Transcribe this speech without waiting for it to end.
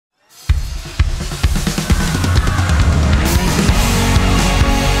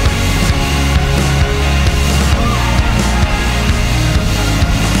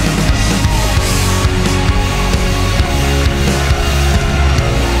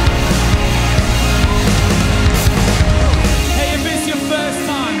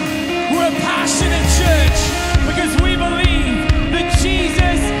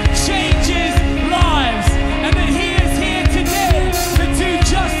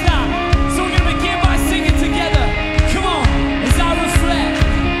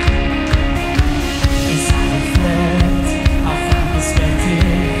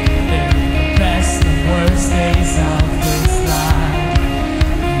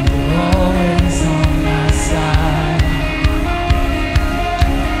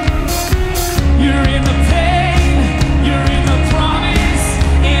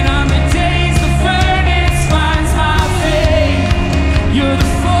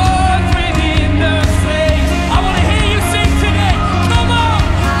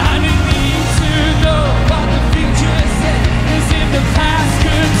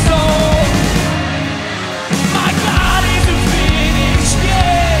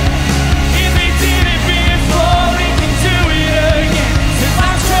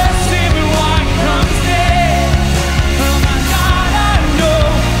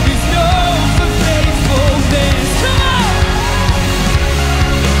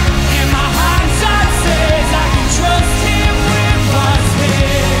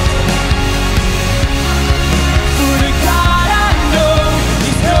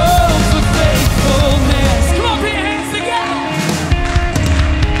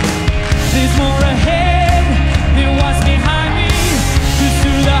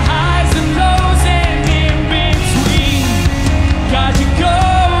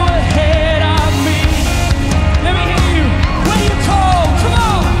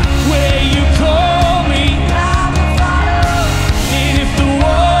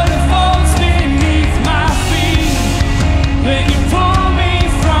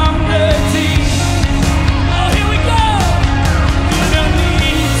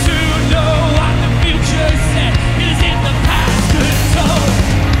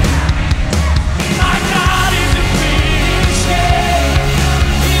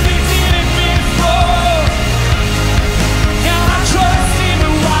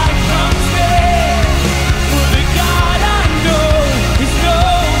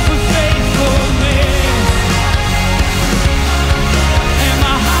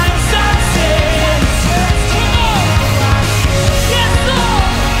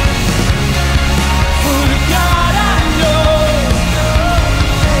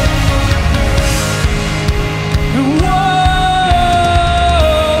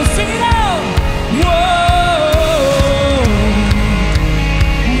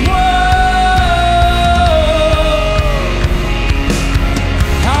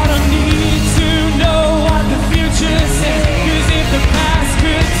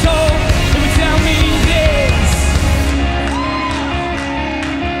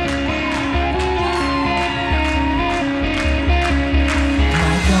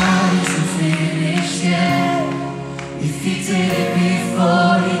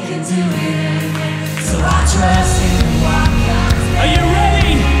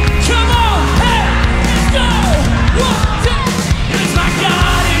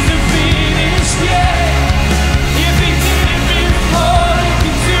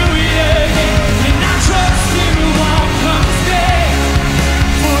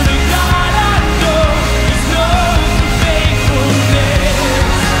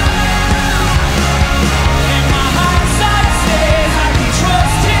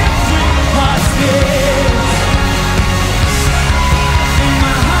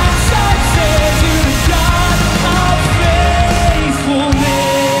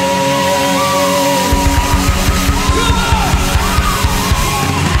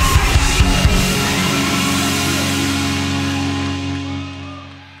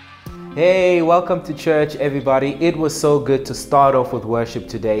Hey, welcome to church, everybody. It was so good to start off with worship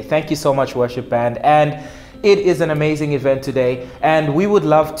today. Thank you so much, worship band. And it is an amazing event today, and we would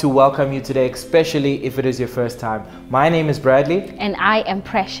love to welcome you today, especially if it is your first time. My name is Bradley. And I am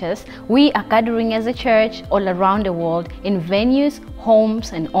Precious. We are gathering as a church all around the world in venues,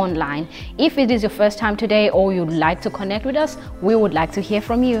 homes, and online. If it is your first time today or you'd like to connect with us, we would like to hear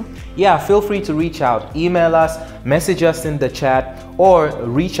from you. Yeah, feel free to reach out, email us, message us in the chat, or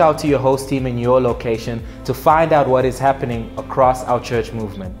reach out to your host team in your location to find out what is happening across our church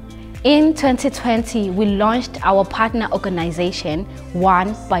movement. In 2020, we launched our partner organization,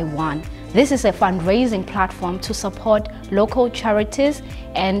 One by One. This is a fundraising platform to support local charities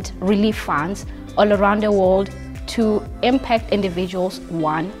and relief funds all around the world to impact individuals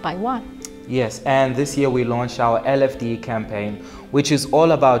one by one. Yes, and this year we launched our LFDE campaign, which is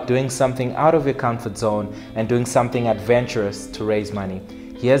all about doing something out of your comfort zone and doing something adventurous to raise money.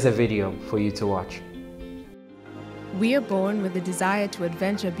 Here's a video for you to watch. We are born with the desire to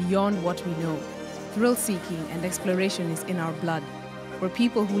adventure beyond what we know. Thrill-seeking and exploration is in our blood. We're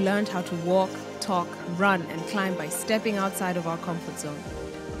people who learned how to walk, talk, run, and climb by stepping outside of our comfort zone.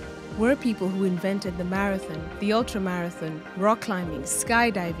 We're people who invented the marathon, the ultramarathon, rock climbing,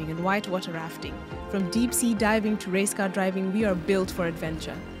 skydiving, and whitewater rafting. From deep-sea diving to race car driving, we are built for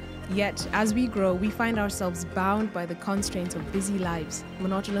adventure. Yet, as we grow, we find ourselves bound by the constraints of busy lives,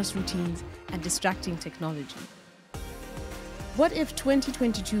 monotonous routines, and distracting technology. What if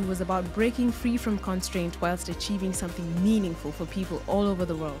 2022 was about breaking free from constraint whilst achieving something meaningful for people all over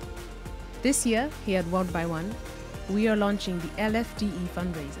the world? This year, here at One by One, we are launching the LFDE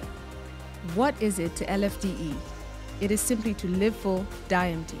fundraiser. What is it to LFDE? It is simply to live full, die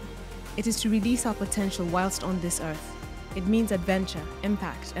empty. It is to release our potential whilst on this earth. It means adventure,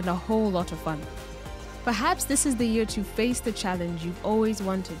 impact, and a whole lot of fun. Perhaps this is the year to face the challenge you've always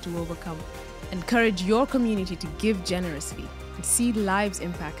wanted to overcome. Encourage your community to give generously and see lives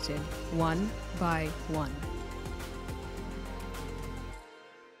impacted one by one.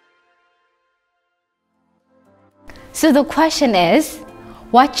 So the question is,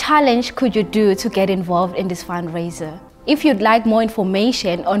 what challenge could you do to get involved in this fundraiser? If you'd like more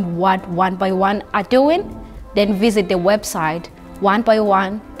information on what One by One are doing, then visit the website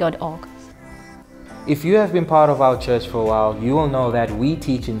onebywone.org. If you have been part of our church for a while, you will know that we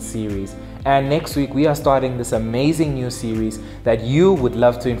teach in series. And next week we are starting this amazing new series that you would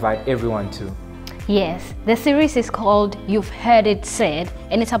love to invite everyone to. Yes, the series is called You've Heard It Said,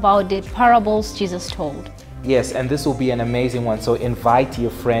 and it's about the parables Jesus told. Yes, and this will be an amazing one, so invite your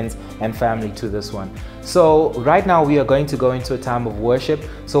friends and family to this one. So right now we are going to go into a time of worship,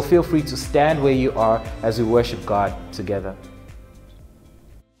 so feel free to stand where you are as we worship God together.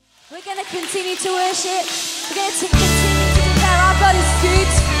 We're going to continue to worship. We're going to continue to declare our God is good.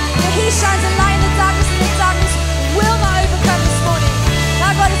 That He shines a light in the darkness, and the darkness will not overcome this morning.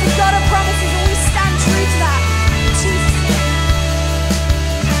 Our God is a God of promises, and we stand true to that. In Jesus' name.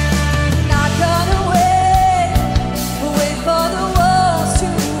 Not gonna wait for the walls to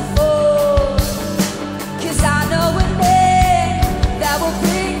fall, 'cause I know a name that will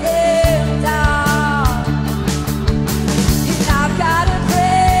bring them down. And I've got a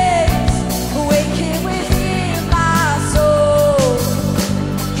praise waking within my soul.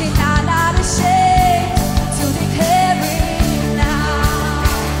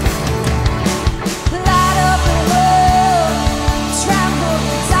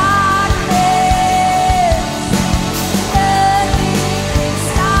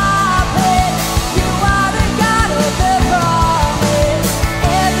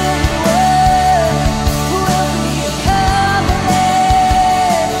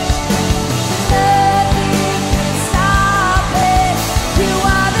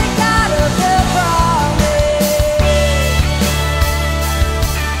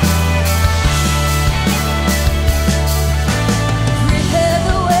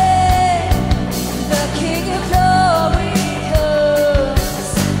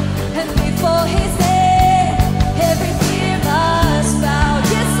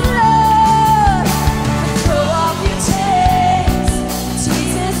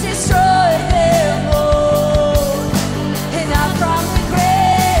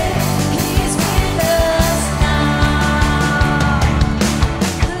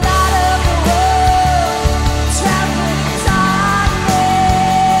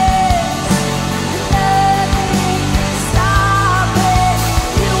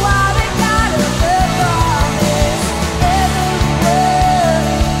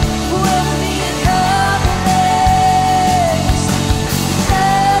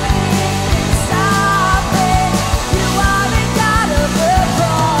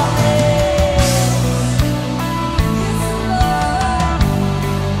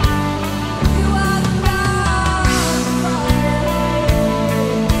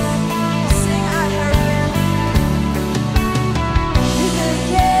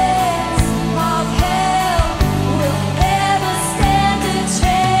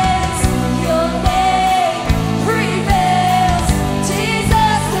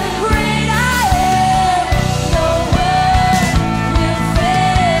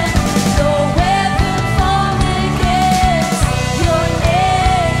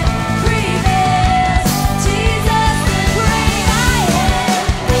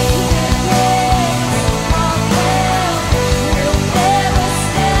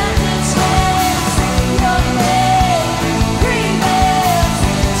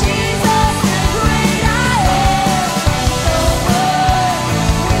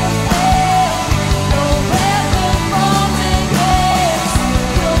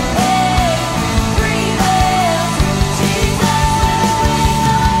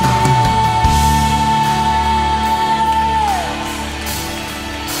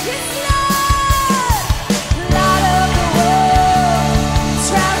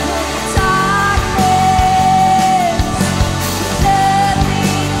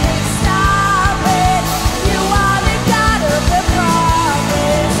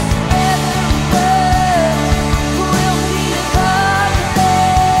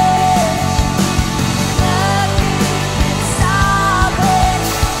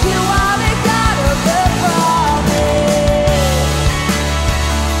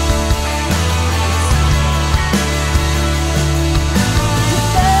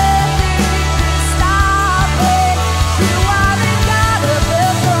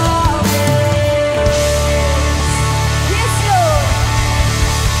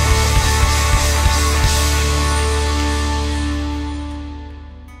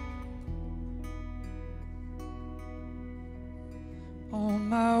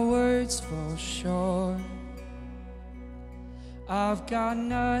 my words fall short. I've got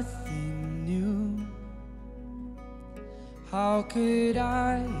nothing new. How could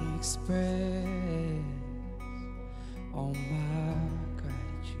I express all my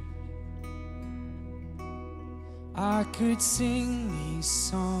gratitude? I could sing these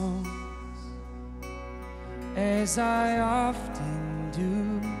songs as I often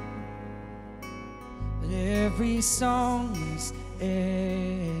do, but every song is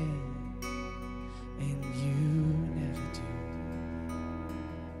end, and you never do.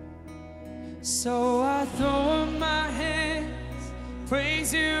 So I throw up my hands,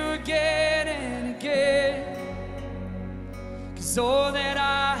 praise you again and again, 'cause all that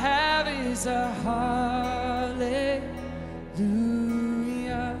I have is a hallelujah,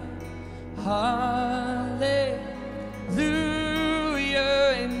 hallelujah.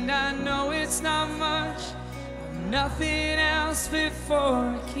 And I know it's not much, I'm nothing else fit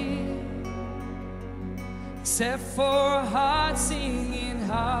for a king, except for a heart singing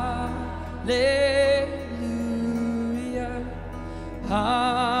hallelujah,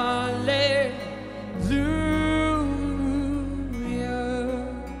 hallelujah.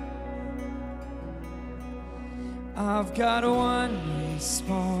 I've got one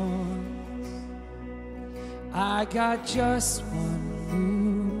response, I got just one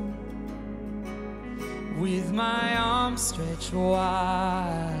move, with my arms stretched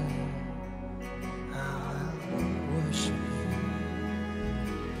wide, I'll worship you.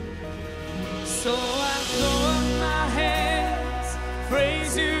 So I throw up my hands,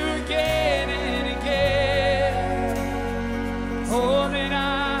 praise you again and again. All that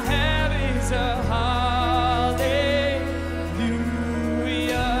I have is a hallelujah,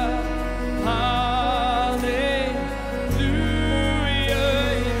 hallelujah.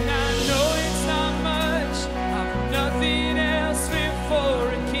 And I know it's not much, I've nothing else fit for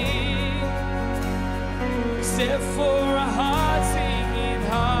a king, except for a heart singing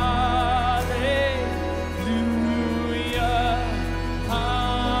hallelujah,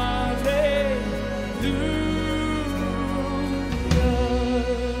 hallelujah.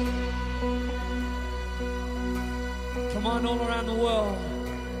 Come on, all around the world,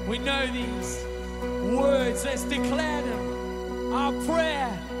 we know these words, let's declare them. Our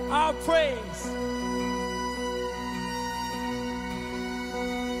prayer, our praise.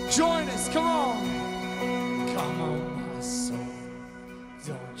 Join us, come on. Come on, my soul,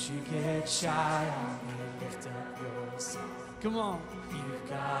 don't you get shy on me, lift up your soul. Come on. You've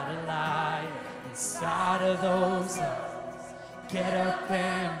got a light inside of those eyes. Get up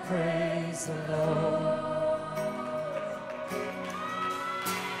and praise the Lord.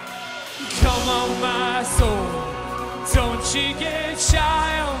 Come on, my soul, don't you get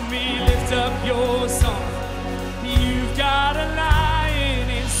shy on me, lift up your song. You've got a lion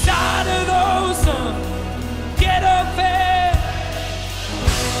inside of those lungs. Get up and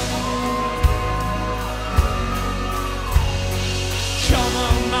come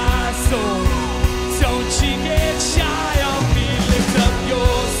on, my soul, don't you get shy on me, lift up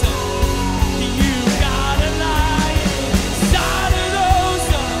your song. You've got a lion inside of those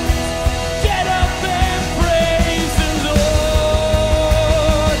lungs. Get up and praise the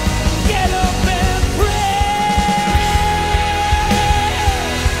Lord. Get up and praise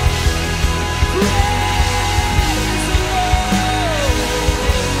the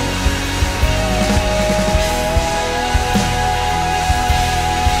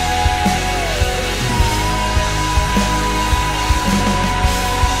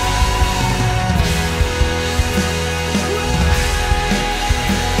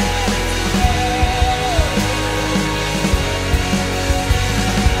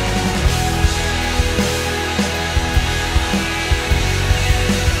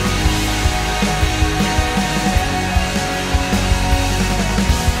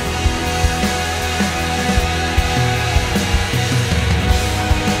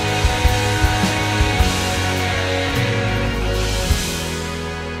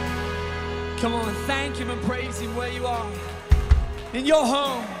Come on, thank Him and praise Him where you are. In your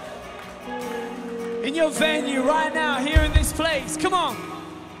home, in your venue right now, here in this place. Come on.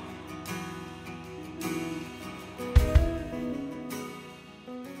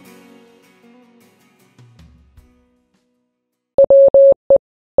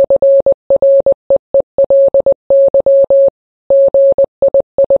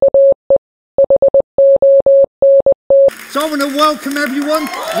 So I want to welcome everyone,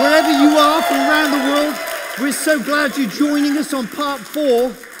 wherever you are from around the world. We're so glad you're joining us on part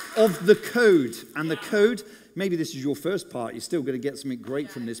 4 of The Code. And The Code, maybe this is your first part, you're still going to get something great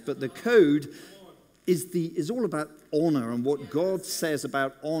from this, but The Code is all about honor and what God says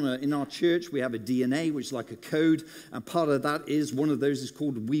about honor. In our church, we have a DNA, which is like a code, and part of that is, one of those is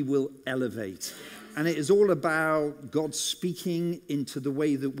called We Will Elevate. And it is all about God speaking into the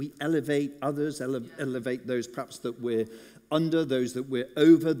way that we elevate others, elevate those perhaps that we're under, those that we're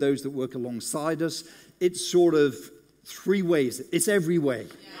over, those that work alongside us. It's sort of three ways. It's every way.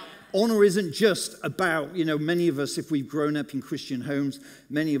 Honor isn't just about, many of us, if we've grown up in Christian homes,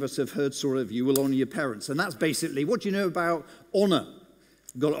 many of us have heard sort of, you will honor your parents. And that's basically, what do you know about honor?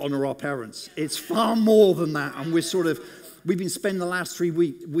 We've got to honor our parents. It's far more than that. And we've been spending the last 3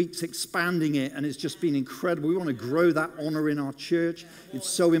 weeks expanding it, and it's just been incredible. We want to grow that honor in our church. It's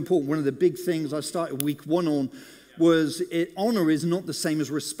so important. One of the big things I started week 1 on was honor is not the same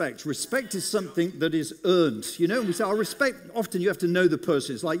as respect. Respect is something that is earned. We say, I respect, often you have to know the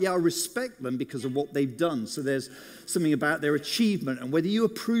person. It's like, I respect them because of what they've done. So there's something about their achievement, and whether you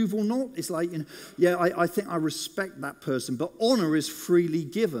approve or not, it's like, I think I respect that person. But honor is freely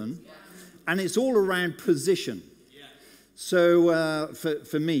given, and it's all around position. So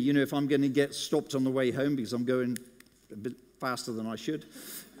for me, if I'm going to get stopped on the way home because I'm going a bit faster than I should,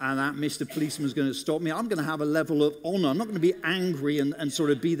 and that Mr. Policeman's going to stop me, I'm going to have a level of honor. I'm not going to be angry and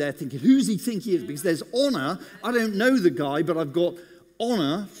sort of be there thinking, who's he think he is? Because there's honor. I don't know the guy, but I've got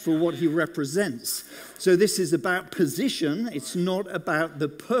honor for what he represents. So this is about position. It's not about the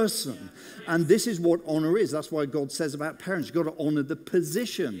person. And this is what honor is. That's why God says about parents, you've got to honor the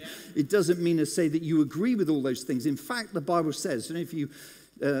position. It doesn't mean to say that you agree with all those things. In fact, the Bible says, I don't know if you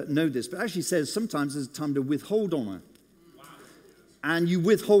know this, but it actually says sometimes there's a time to withhold honor. And you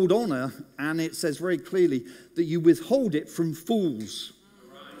withhold honor, and it says very clearly that you withhold it from fools.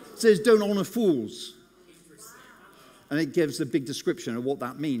 It says don't honor fools. And it gives a big description of what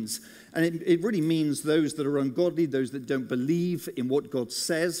that means. And it really means those that are ungodly, those that don't believe in what God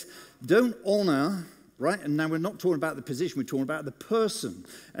says. Don't honor, right? And now we're not talking about the position, we're talking about the person.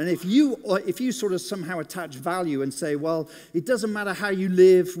 And if you sort of somehow attach value and say, well, it doesn't matter how you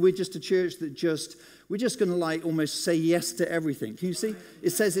live, we're just a church that we're just going to almost say yes to everything. Can you see?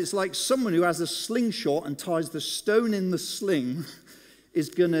 It says it's like someone who has a slingshot and ties the stone in the sling is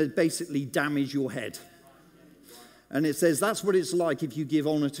going to basically damage your head. And it says that's what it's like if you give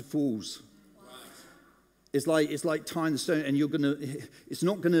honor to fools. It's like tying the stone, and it's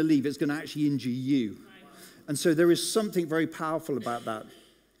not going to leave. It's going to actually injure you. And so there is something very powerful about that,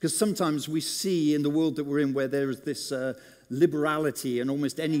 because sometimes we see in the world that we're in where there is this liberality and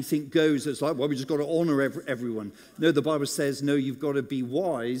almost anything goes. It's like, well, we just got to honor everyone. No, the Bible says, no, you've got to be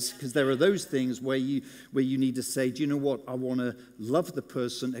wise, because there are those things where you need to say, do you know what? I want to love the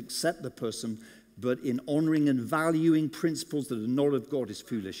person, accept the person, but in honoring and valuing principles that are not of God is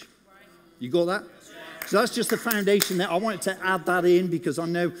foolish. You got that? So that's just the foundation there. I wanted to add that in because I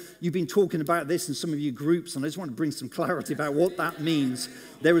know you've been talking about this in some of your groups, and I just want to bring some clarity about what that means.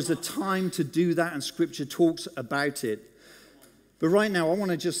 There is a time to do that, and Scripture talks about it. But right now, I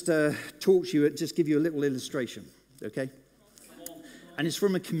want to just talk to you, just give you a little illustration, okay? And it's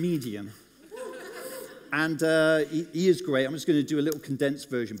from a comedian. And he is great. I'm just going to do a little condensed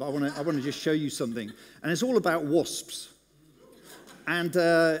version, but I want to just show you something. And it's all about wasps. And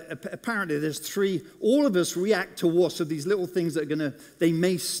apparently there's 3, all of us react to wasps, so these little things that they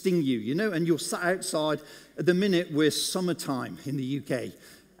may sting you, and you're sat outside. At the minute, we're summertime in the UK.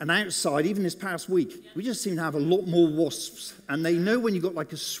 And outside, even this past week, we just seem to have a lot more wasps. And they know when you've got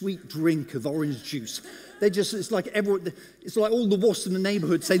like a sweet drink of orange juice. It's like all the wasps in the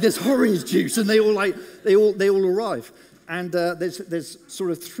neighborhood say, there's orange juice, and they all arrive. And there's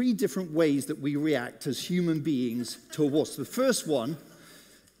sort of 3 different ways that we react as human beings to a wasp. The first one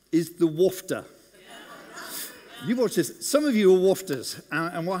is the wafter. You watch this. Some of you are wafters,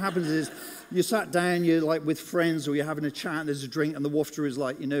 and what happens is you sat down, you're like with friends, or you're having a chat, and there's a drink, and the wafter is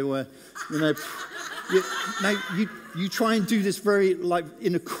like, you try and do this very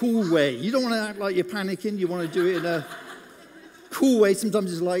in a cool way. You don't want to act like you're panicking. You want to do it in a cool way.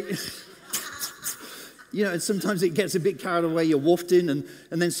 Sometimes it's like, and sometimes it gets a bit carried away. You're wafting, and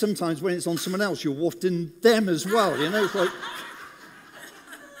then sometimes when it's on someone else, you're wafting them as well. It's like,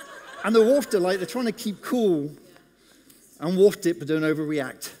 and the wafter, they're trying to keep cool and waft it, but don't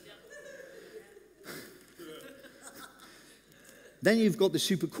overreact. Then you've got the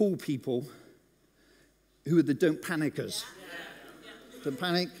super cool people who are the don't panickers. Don't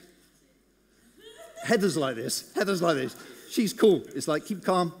panic. Heather's like this. She's cool. It's like, keep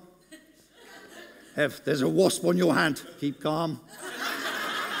calm. Hev, there's a wasp on your hand. Keep calm.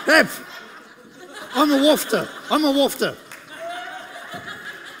 Hev, I'm a wafter.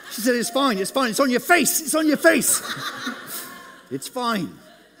 She said, it's fine. It's on your face. It's fine. It's fine.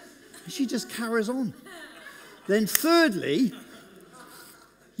 She just carries on. Then thirdly,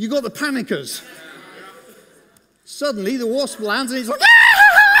 you got the panickers. Suddenly the wasp lands and it's like, ah!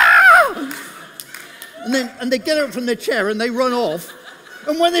 And they get up from their chair and they run off.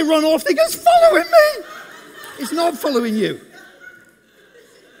 And when they run off, they go, it's following me. It's not following you.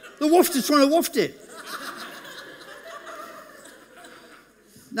 The wafter's trying to waft it.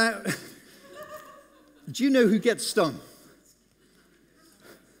 Now, do you know who gets stung?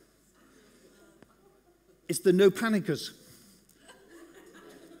 It's the no panickers.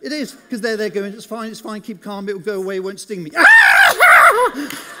 It is, because they're there going, it's fine, keep calm, it'll go away, it won't sting me.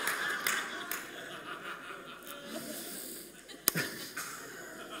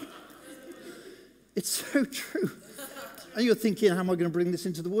 It's so true. And you're thinking, how am I going to bring this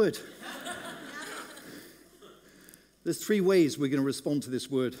into the word? There's 3 ways we're going to respond to this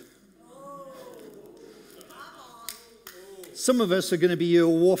word. Some of us are going to be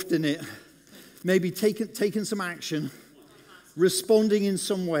wafting it, maybe taking some action, responding in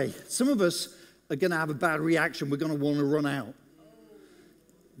some way. Some of us are going to have a bad reaction. We're going to want to run out.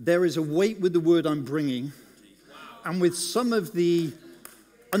 There is a weight with the word I'm bringing, and with some of the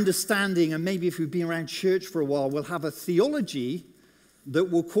understanding, and maybe if we've been around church for a while, we'll have a theology that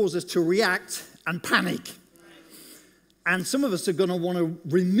will cause us to react and panic. And some of us are going to want to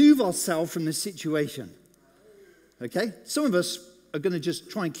remove ourselves from this situation. Okay? Some of us are going to just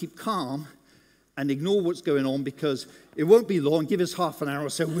try and keep calm and ignore what's going on because it won't be long. Give us half an hour or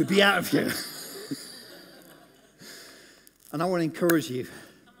so, we'll be out of here. And I want to encourage you.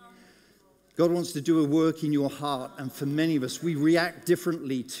 God wants to do a work in your heart. And for many of us, we react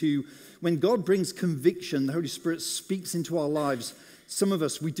differently to when God brings conviction, the Holy Spirit speaks into our lives. Some of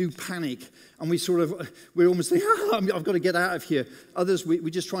us, we do panic and we're almost like, I've got to get out of here. Others, we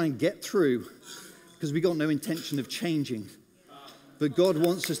just try and get through because we got no intention of changing. But God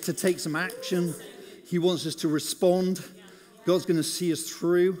wants us to take some action. He wants us to respond. God's going to see us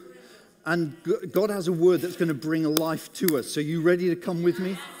through. And God has a word that's going to bring life to us. So you ready to come with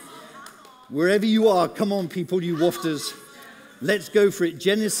me? Wherever you are, come on, people, you wafters. Let's go for it.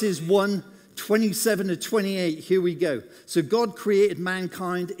 Genesis 1:27 to 28. Here we go. So God created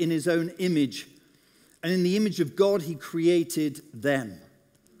mankind in his own image. And in the image of God, he created them.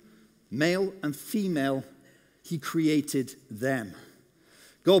 Male and female, he created them.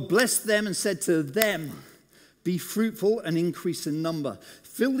 God blessed them and said to them, be fruitful and increase in number.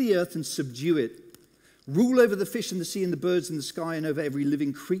 Fill the earth and subdue it. Rule over the fish in the sea and the birds in the sky and over every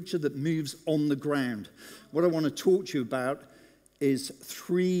living creature that moves on the ground. What I want to talk to you about is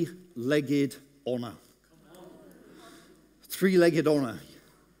 3-legged honor. 3-legged honor.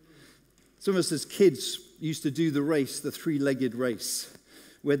 Some of us as kids used to do the race, the 3-legged race,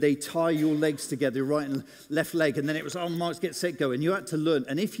 where they tie your legs together, right and left leg, and then it was on marks, get set, go. And you had to learn.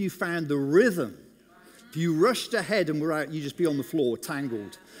 And if you found the rhythm, if you rushed ahead and were out, you'd just be on the floor,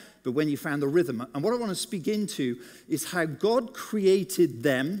 tangled. But when you found the rhythm, and what I want to speak into is how God created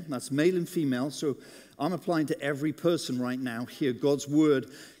them, that's male and female, so I'm applying to every person right now here, God's word.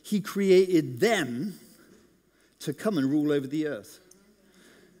 He created them to come and rule over the earth.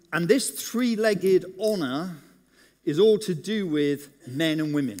 And this 3-legged honor is all to do with men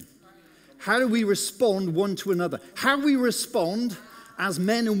and women. How do we respond one to another? How we respond as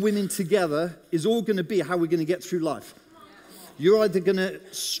men and women together is all going to be how we're going to get through life. You're either going to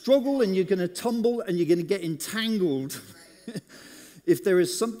struggle and you're going to tumble and you're going to get entangled if there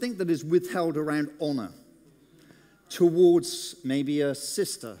is something that is withheld around honor towards maybe a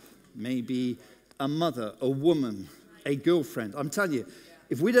sister, maybe a mother, a woman, a girlfriend. I'm telling you,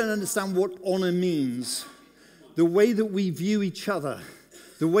 if we don't understand what honor means, the way that we view each other,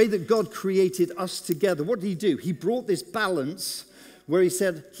 the way that God created us together, what did he do? He brought this balance where he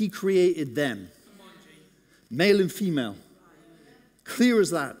said he created them, male and female. Clear as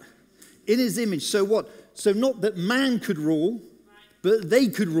that. In his image. So what? So not that man could rule, but they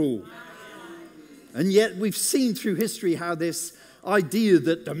could rule. And yet we've seen through history how this idea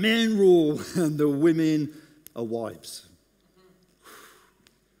that the men rule and the women are wives.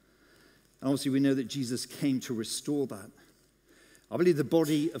 And obviously we know that Jesus came to restore that. I believe the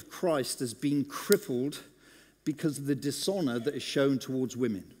body of Christ has been crippled because of the dishonor that is shown towards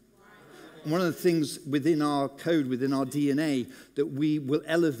women. One of the things within our code, within our DNA, that we will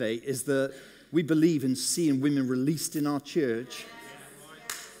elevate is that we believe in seeing women released in our church.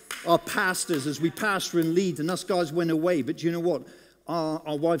 Our pastors, as we pastor and lead, and us guys went away. But do you know what?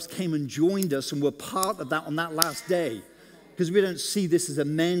 Our wives came and joined us and were part of that on that last day. Because we don't see this as a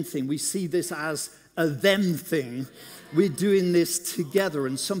men thing. We see this as a them thing. We're doing this together.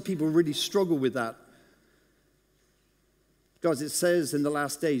 And some people really struggle with that. Guys, it says in the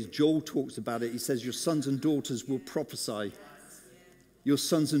last days, Joel talks about it. He says, your sons and daughters will prophesy. Your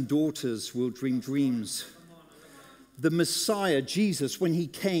sons and daughters will dream dreams. The Messiah, Jesus, when he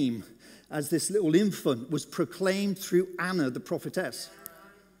came as this little infant, was proclaimed through Anna, the prophetess.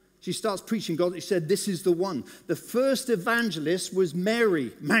 She starts preaching God. She said, this is the one. The first evangelist was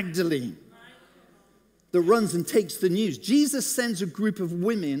Mary Magdalene that runs and takes the news. Jesus sends a group of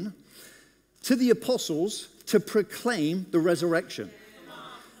women to the apostles to proclaim the resurrection.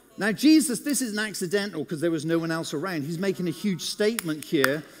 Now, Jesus, this isn't accidental because there was no one else around. He's making a huge statement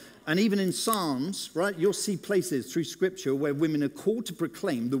here. And even in Psalms, right, you'll see places through Scripture where women are called to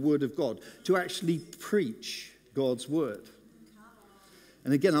proclaim the word of God, to actually preach God's word.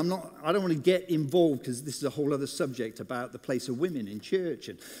 And again, I don't want to get involved because this is a whole other subject about the place of women in church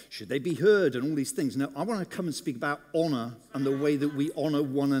and should they be heard and all these things. No, I want to come and speak about honor and the way that we honor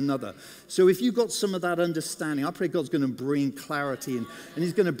one another. So if you've got some of that understanding, I pray God's going to bring clarity and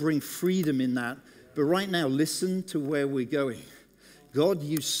he's going to bring freedom in that. But right now, listen to where we're going. God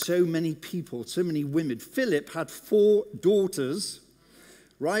used so many people, so many women. Philip had 4 daughters,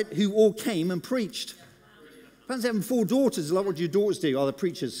 right, who all came and preached. Fancy having 4 daughters. Like, what do your daughters do? Oh, they're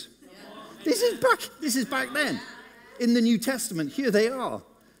preachers. This is back then. In the New Testament, here they are.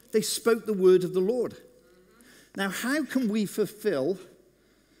 They spoke the word of the Lord. Now, how can we fulfill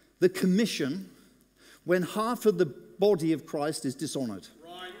the commission when half of the body of Christ is dishonored?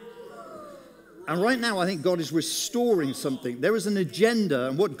 And right now, I think God is restoring something. There is an agenda,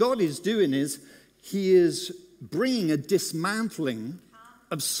 and what God is doing is he is bringing a dismantling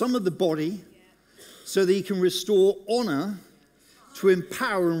of some of the body so that he can restore honor to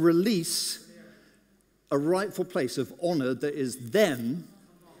empower and release a rightful place of honor that is them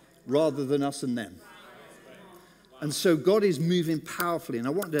rather than us and them. And so God is moving powerfully. And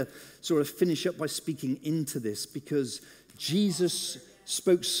I want to sort of finish up by speaking into this because Jesus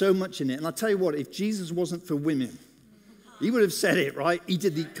spoke so much in it. And I'll tell you what, if Jesus wasn't for women, he would have said it, right? He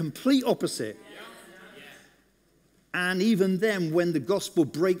did the complete opposite. And even then, when the gospel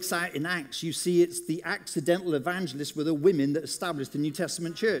breaks out in Acts, you see it's the accidental evangelists were the women that established the New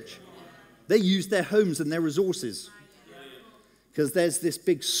Testament church. They used their homes and their resources. Because there's this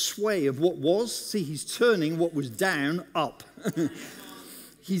big sway of what was. See, he's turning what was down up.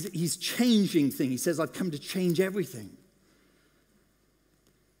 He's changing things. He says, I've come to change everything.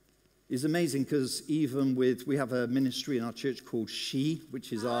 It's amazing because even we have a ministry in our church called She,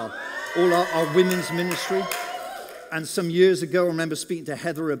 which is our women's ministry. And some years ago, I remember speaking to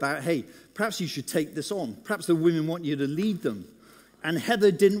Heather about, hey, perhaps you should take this on. Perhaps the women want you to lead them. And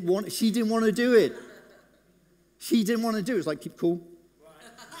Heather didn't want to do it. She didn't want to do it. It's like, keep cool.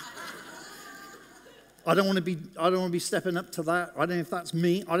 I don't want to be stepping up to that. I don't know if that's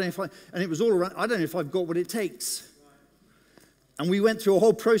me. And it was all around, I don't know if I've got what it takes. And we went through a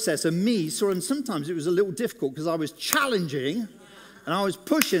whole process of me, and sometimes it was a little difficult because I was challenging and I was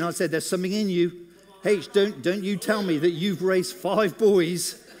pushing. I said, there's something in you. H, don't you tell me that you've raised 5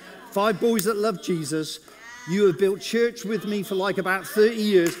 boys that love Jesus. You have built church with me for like about 30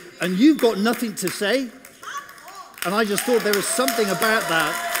 years, and you've got nothing to say. And I just thought there was something about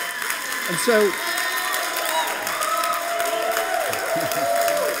that. And so,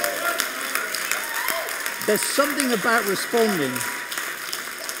 there's something about responding.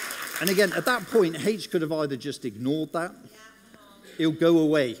 And again, at that point, H could have either just ignored that. It'll go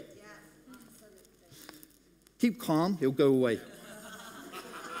away. Keep calm, he'll go away.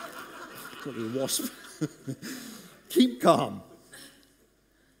 Got a wasp. Keep calm.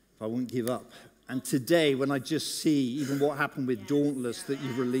 I won't give up. And today, when I just see even what happened with Dauntless that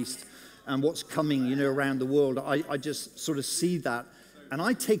you've released and what's coming, around the world, I just sort of see that. And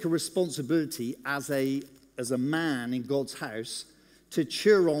I take a responsibility as a man in God's house to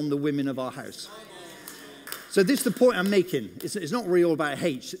cheer on the women of our house. So this is the point I'm making. It's not really all about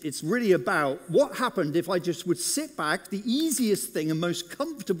H. It's really about what happened if I just would sit back. The easiest thing and most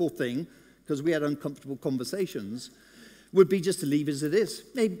comfortable thing, because we had uncomfortable conversations, would be just to leave as it is.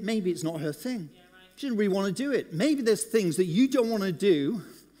 Maybe it's not her thing. She didn't really want to do it. Maybe there's things that you don't want to do,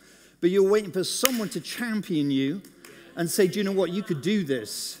 but you're waiting for someone to champion you and say, do you know what, you could do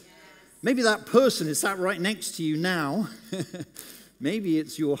this. Maybe that person is sat right next to you now. Maybe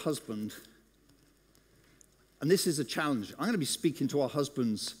it's your husband. And this is a challenge. I'm going to be speaking to our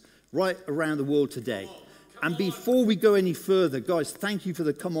husbands right around the world today. And before we go any further, guys, thank you for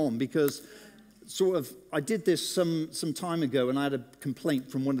the come on, because I did this some time ago, and I had a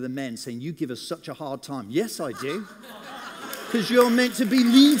complaint from one of the men saying, you give us such a hard time. Yes, I do. Because you're meant to be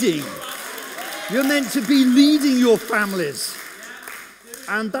leading. You're meant to be leading your families.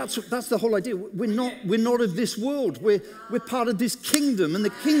 And that's the whole idea. We're not of this world. We're part of this kingdom. And the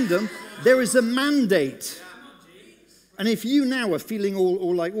kingdom, there is a mandate. And if you now are feeling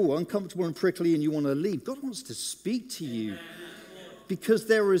all like, uncomfortable and prickly and you want to leave, God wants to speak to you. Because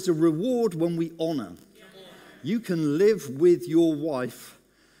there is a reward when we honor. You can live with your wife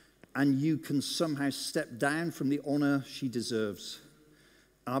and you can somehow step down from the honor she deserves.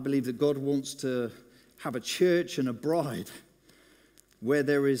 And I believe that God wants to have a church and a bride where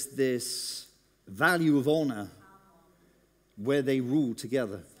there is this value of honor, where they rule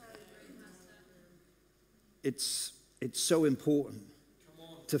together. It's so important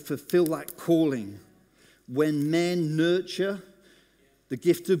to fulfill that calling. When men nurture the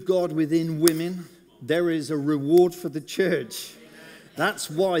gift of God within women, there is a reward for the church.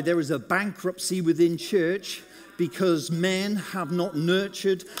 That's why there is a bankruptcy within church, because men have not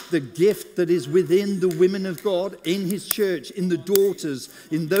nurtured the gift that is within the women of God in his church, in the daughters,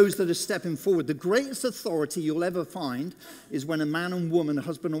 in those that are stepping forward. The greatest authority you'll ever find is when a man and woman, a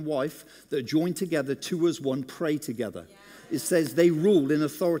husband and wife, that are joined together, two as one, pray together. It says they rule in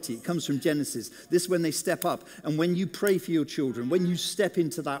authority. It comes from Genesis. This is when they step up. And when you pray for your children, when you step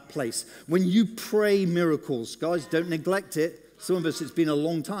into that place, when you pray miracles, guys, don't neglect it. Some of us, it's been a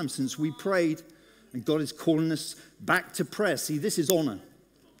long time since we prayed. And God is calling us back to prayer. See, this is honor.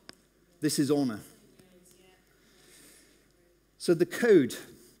 This is honor. So the code.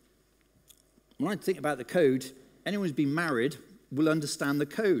 When I think about the code, anyone who's been married will understand the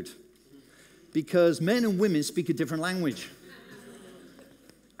code. Because men and women speak a different language.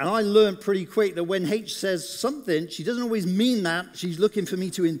 And I learned pretty quick that when H says something, she doesn't always mean that. She's looking for me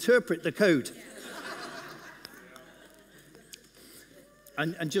to interpret the code.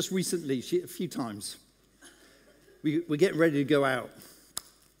 And just recently, a few times, we're getting ready to go out.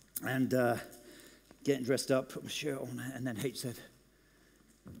 And getting dressed up, put my shirt on, and then H said,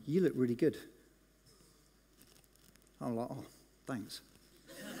 "You look really good." I'm like, "Oh, thanks."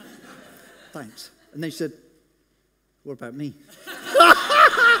 Thanks. And then she said, "What about me?"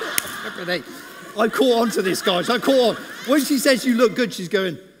 I caught on to this, guys. I caught on. When she says you look good, she's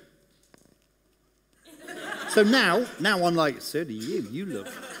going. So now I'm like, "So do you. You look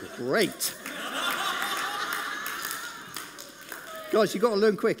great." Guys, you got to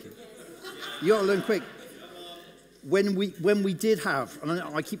learn quick. You got to learn quick. When we did have, and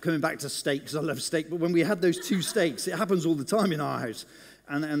I keep coming back to steak because I love steak, but when we had those two steaks, it happens all the time in our house.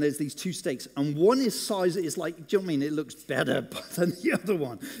 And there's these two steaks. And one is size, it's like, do you know what I mean? It looks better than the other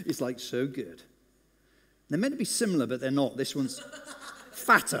one. It's like so good. They're meant to be similar, but they're not. This one's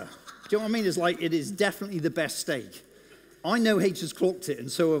fatter. Do you know what I mean? It's like, it is definitely the best steak. I know H has clocked it, and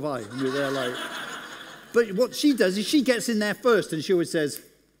so have I. And we're there like, but what she does is she gets in there first, and she always says,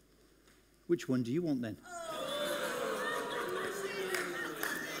 "Which one do you want then?"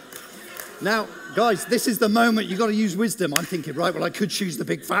 Now, guys, this is the moment you've got to use wisdom. I'm thinking, right, well, I could choose the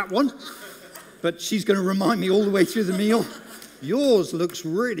big fat one, but she's going to remind me all the way through the meal, "Yours looks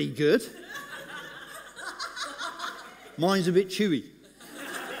really good. Mine's a bit chewy."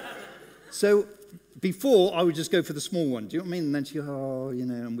 So before, I would just go for the small one. Do you know what I mean? And then she goes,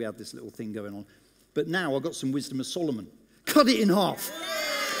 and we had this little thing going on. But now I've got some wisdom of Solomon. Cut it in half.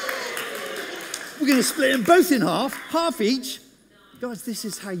 We're going to split them both in half each. Guys, this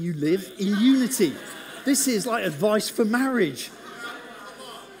is how you live in unity. This is like advice for marriage.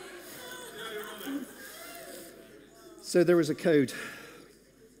 So there is a code.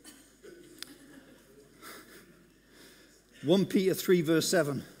 1 Peter 3 verse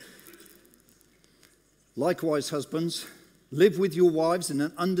 7. "Likewise, husbands, live with your wives in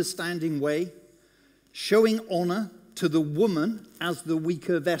an understanding way, showing honor to the woman as the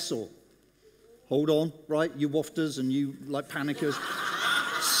weaker vessel." Hold on, right, you wafters and you like panickers.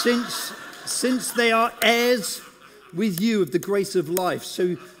 Since they are heirs with you of the grace of life,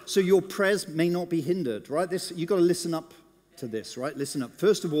 so your prayers may not be hindered, right? You've got to listen up to this, right? Listen up.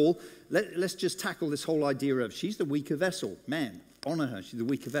 First of all, let's just tackle this whole idea of she's the weaker vessel. Man, honor her, she's the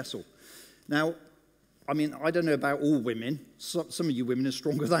weaker vessel. Now, I mean, I don't know about all women. Some of you women are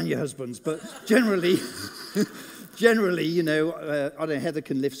stronger than your husbands, but generally, I don't know, Heather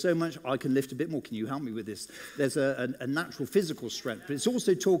can lift so much, I can lift a bit more. Can you help me with this? There's a natural physical strength, but it's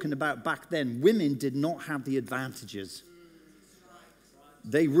also talking about back then, women did not have the advantages.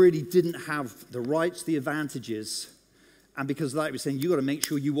 They really didn't have the rights, the advantages. And because of that, we're saying, you've got to make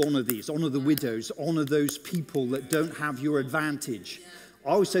sure you honor these, honor the widows, honor those people that don't have your advantage. I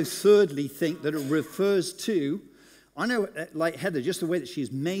also thirdly think that it refers to, I know, like Heather, just the way that she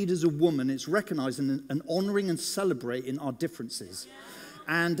is made as a woman, it's recognizing and honoring and celebrating our differences.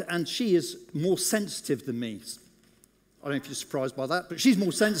 And she is more sensitive than me. I don't know if you're surprised by that, but she's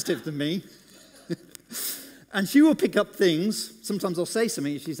more sensitive than me. And she will pick up things. Sometimes I'll say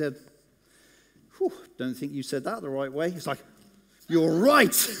something, and she said, "Whew, don't think you said that the right way." It's like, "You're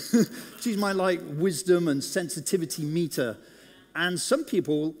right." She's my wisdom and sensitivity meter. And some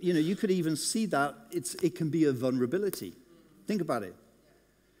people, you could even see that it can be a vulnerability. Think about it.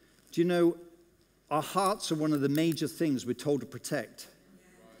 Do you know, our hearts are one of the major things we're told to protect.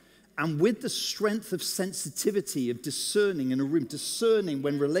 And with the strength of sensitivity, of discerning in a room, discerning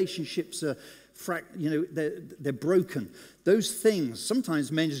when relationships are, they're broken. Those things,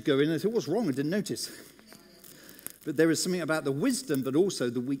 sometimes men just go in and say, "What's wrong? I didn't notice." But there is something about the wisdom, but also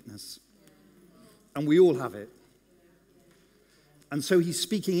the weakness. And we all have it. And so he's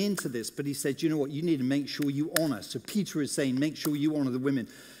speaking into this, but he said, "You know what? You need to make sure you honor." So Peter is saying, make sure you honor the women,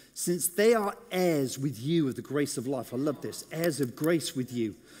 since they are heirs with you of the grace of life. I love this. Heirs of grace with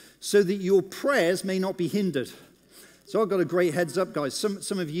you, so that your prayers may not be hindered. So I've got a great heads up, guys.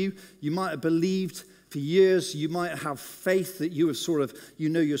 Some of you might have believed for years. You might have faith that you have sort of,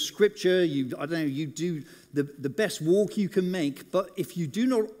 your scripture. You do the best walk you can make. But if you do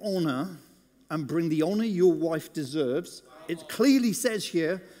not honor and bring the honor your wife deserves, it clearly says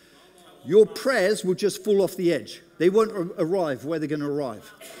here, your prayers will just fall off the edge. They won't arrive where they're going to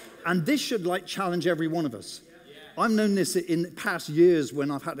arrive. And this should challenge every one of us. I've known this in past years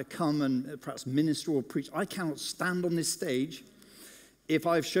when I've had to come and perhaps minister or preach. I cannot stand on this stage if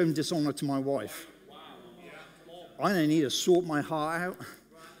I've shown dishonor to my wife. I need to sort my heart out,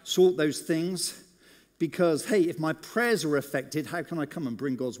 sort those things, because, hey, if my prayers are affected, how can I come and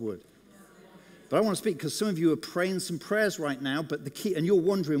bring God's word? But I want to speak because some of you are praying some prayers right now, but the key, and you're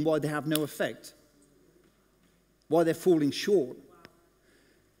wondering why they have no effect, why they're falling short.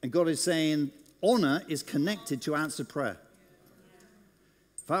 And God is saying, honor is connected to answered prayer.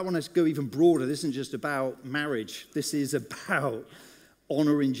 If I want to go even broader, this isn't just about marriage. This is about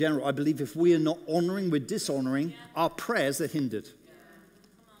honor in general. I believe if we are not honoring, we're dishonoring, our prayers are hindered.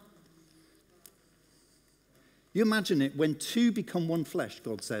 You imagine it, when two become one flesh,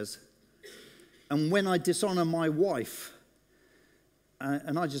 God says, and when I dishonor my wife,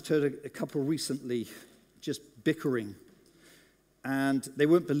 and I just heard a couple recently just bickering, and they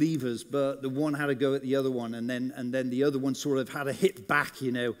weren't believers, but the one had to go at the other one, and then the other one sort of had a hit back,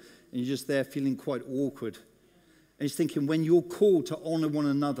 and you're just there feeling quite awkward. And he's thinking, when you're called to honor one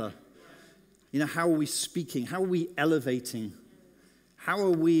another, how are we speaking? How are we elevating? How are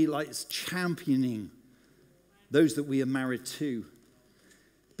we championing those that we are married to?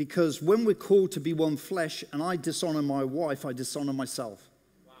 Because when we're called to be one flesh and I dishonor my wife, I dishonor myself.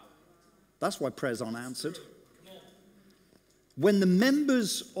 That's why prayers aren't answered. When the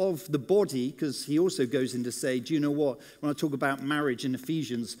members of the body, because he also goes in to say, do you know what? When I talk about marriage in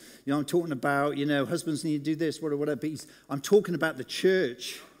Ephesians, I'm talking about, husbands need to do this, whatever. But I'm talking about the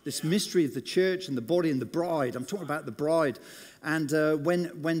church, this mystery of the church and the body and the bride. I'm talking about the bride. And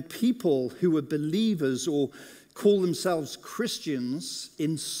when people who are believers or call themselves Christians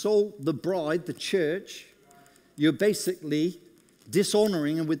insult the bride, the church, you're basically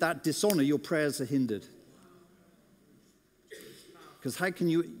dishonoring, and with that dishonor, your prayers are hindered. Because how can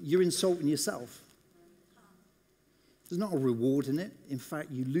you're insulting yourself. There's not a reward in it. In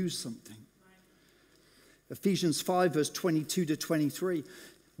fact, you lose something. Ephesians 5, verse 22 to 23.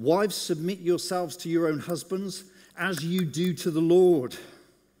 Wives, submit yourselves to your own husbands as you do to the Lord.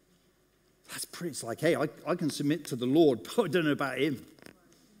 That's pretty. It's like, hey, I can submit to the Lord, but I don't know about him.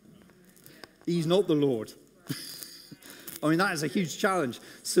 He's not the Lord. That is a huge challenge.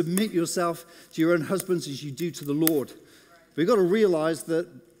 Submit yourself to your own husbands as you do to the Lord. We've got to realize that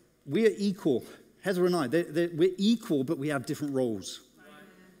we are equal. Heather and I, we're equal, but we have different roles.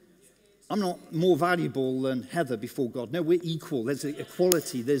 I'm not more valuable than Heather before God. No, we're equal. There's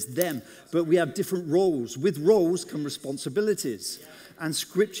equality. There's them. But we have different roles. With roles come responsibilities. And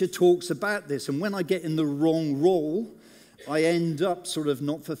Scripture talks about this. And when I get in the wrong role, I end up sort of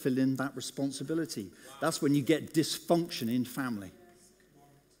not fulfilling that responsibility. That's when you get dysfunction in family.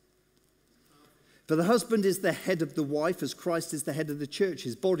 For the husband is the head of the wife, as Christ is the head of the church,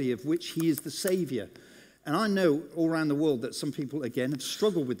 his body, of which he is the Savior. And I know all around the world that some people, again, have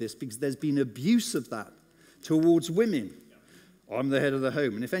struggled with this because there's been abuse of that towards women. I'm the head of the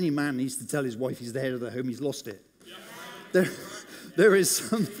home. And if any man needs to tell his wife he's the head of the home, he's lost it. There is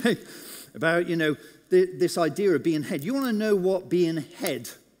something about, this idea of being head. You want to know what being head,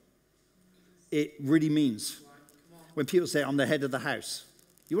 it really means? When people say, I'm the head of the house.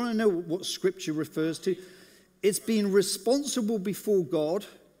 You want to know what Scripture refers to? It's being responsible before God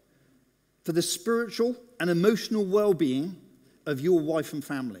for the spiritual and emotional well-being of your wife and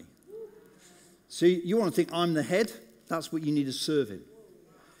family. So you want to think, I'm the head? That's what you need to serve in.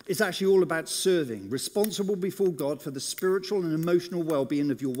 It's actually all about serving, responsible before God for the spiritual and emotional well-being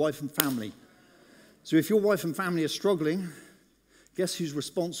of your wife and family. So if your wife and family are struggling, guess who's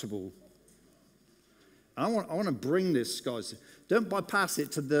responsible? I want to bring this, guys. Don't bypass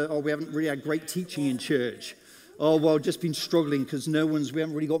it to we haven't really had great teaching in church. Oh, well, just been struggling because we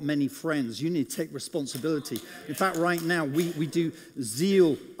haven't really got many friends. You need to take responsibility. In fact, right now, we do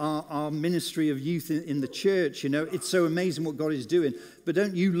Zeal, our ministry of youth in the church. You know, it's so amazing what God is doing. But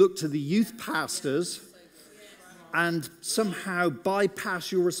don't you look to the youth pastors and somehow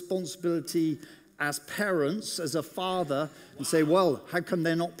bypass your responsibility as parents, as a father, and say, well, how come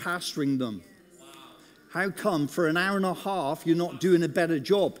they're not pastoring them? How come for an hour and a half you're not doing a better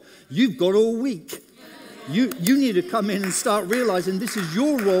job? You've got all week. You need to come in and start realizing this is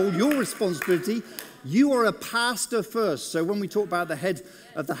your role, your responsibility. You are a pastor first. So when we talk about the head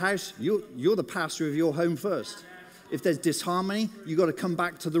of the house, you're the pastor of your home first. If there's disharmony, you've got to come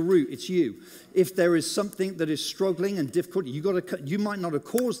back to the root. It's you. If there is something that is struggling and difficult, you might not have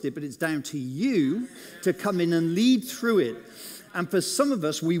caused it, but it's down to you to come in and lead through it. And for some of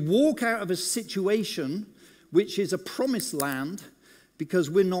us, we walk out of a situation which is a promised land because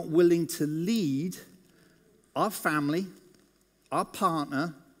we're not willing to lead our family, our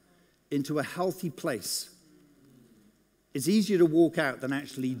partner, into a healthy place. It's easier to walk out than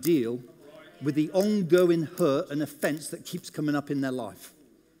actually deal with the ongoing hurt and offense that keeps coming up in their life.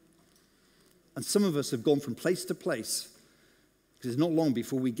 And some of us have gone from place to place because it's not long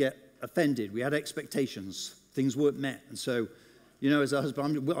before we get offended. We had expectations. Things weren't met. And so, you know, as a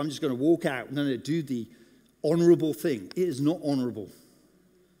husband, I'm just going to walk out and I'm going to do the honorable thing. It is not honorable.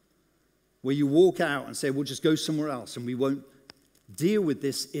 Where you walk out and say, we'll just go somewhere else and we won't deal with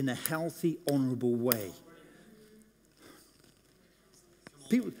this in a healthy, honorable way.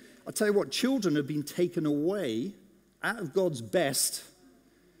 People, I'll tell you what, children have been taken away out of God's best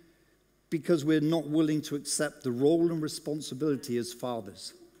because we're not willing to accept the role and responsibility as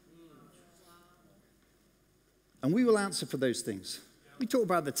fathers. And we will answer for those things. We talk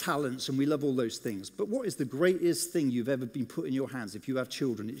about the talents and we love all those things. But what is the greatest thing you've ever been put in your hands? If you have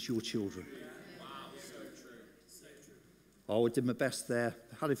children, it's your children. Wow, so true. Oh, I did my best there.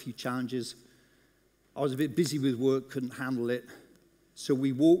 I had a few challenges. I was a bit busy with work, couldn't handle it. So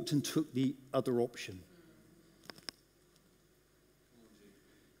we walked and took the other option.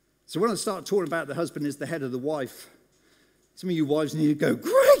 So when I start talking about the husband is the head of the wife, some of you wives need to go,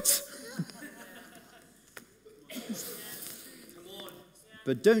 great!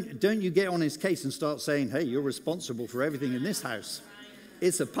 But don't you get on his case and start saying, hey, you're responsible for everything in this house.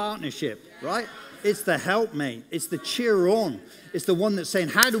 It's a partnership, right? It's the helpmate. It's the cheer on. It's the one that's saying,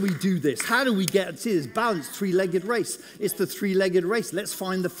 how do we do this? How do we get, see this balanced three-legged race? It's the three-legged race. Let's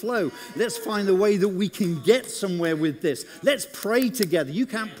find the flow. Let's find the way that we can get somewhere with this. Let's pray together. You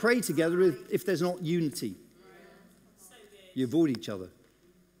can't pray together if there's not unity. You avoid each other.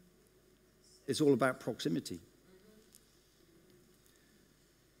 It's all about proximity.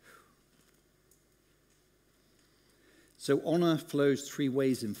 So honor flows three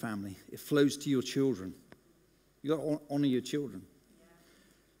ways in family. It flows to your children. You've got to honor your children.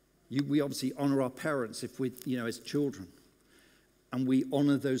 We obviously honor our parents if we, as children. And we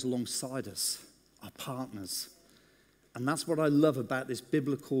honor those alongside us, our partners. And that's what I love about this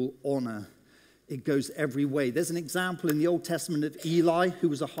biblical honor. It goes every way. There's an example in the Old Testament of Eli, who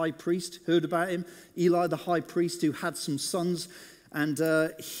was a high priest. Heard about him? Eli, the high priest, who had some sons. And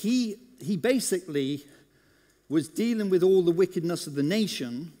he basically was dealing with all the wickedness of the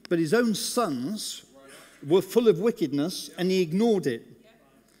nation, but his own sons were full of wickedness, and he ignored it.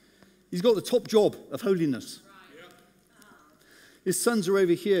 He's got the top job of holiness. His sons are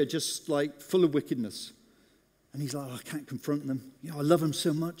over here just like full of wickedness. And he's like, I can't confront them. I love them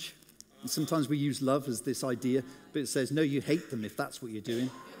so much. And sometimes we use love as this idea, but it says, no, you hate them if that's what you're doing.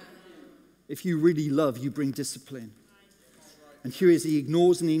 If you really love, you bring discipline. And here he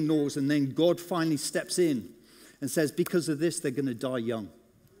ignores and ignores, and then God finally steps in and says, because of this, they're going to die young.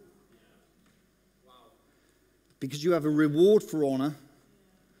 Because you have a reward for honor,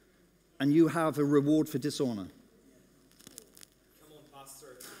 and you have a reward for dishonor.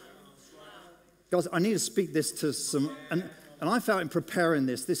 Guys, I need to speak this to some, and I felt in preparing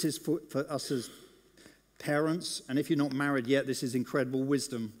this is for us as parents, and if you're not married yet, this is incredible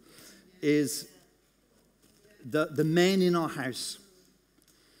wisdom, is the men in our house,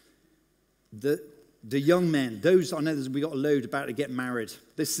 the young men, those, I know we got a load about to get married.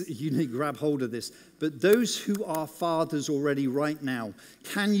 You need to grab hold of this. But those who are fathers already right now,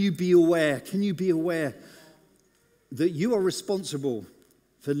 can you be aware that you are responsible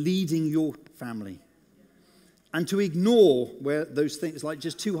for leading your family? And to ignore where those things like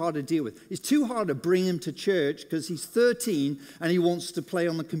just too hard to deal with. It's too hard to bring him to church because he's 13 and he wants to play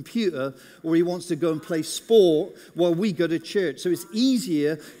on the computer or he wants to go and play sport while we go to church. So it's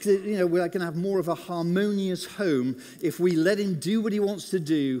easier because, we're going to have more of a harmonious home if we let him do what he wants to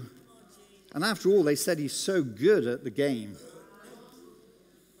do. And after all, they said he's so good at the game.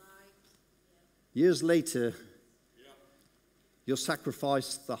 Years later, you'll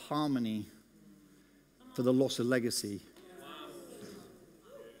sacrifice the harmony for the loss of legacy.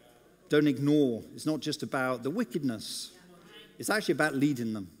 Don't ignore. It's not just about the wickedness. It's actually about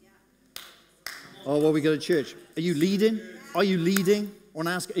leading them. Oh, well, we go to church. Are you leading? Are you leading? I want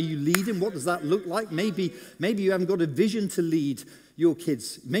to ask, are you leading? What does that look like? Maybe you haven't got a vision to lead your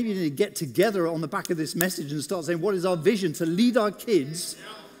kids. Maybe you need to get together on the back of this message and start saying, what is our vision to lead our kids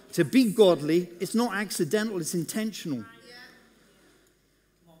to be godly? It's not accidental, it's intentional.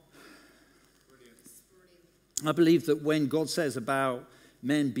 I believe that when God says about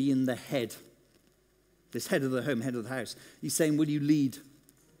men being the head, this head of the home, head of the house, he's saying, will you lead?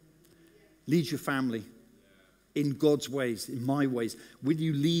 Lead your family in God's ways, in my ways. Will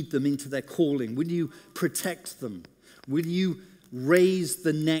you lead them into their calling? Will you protect them? Will you raise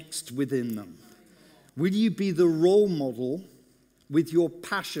the next within them? Will you be the role model with your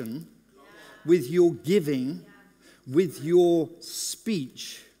passion, with your giving, with your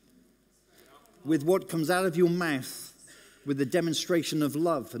speech, with what comes out of your mouth, with the demonstration of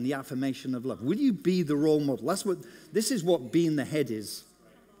love and the affirmation of love? Will you be the role model? This is what being the head is.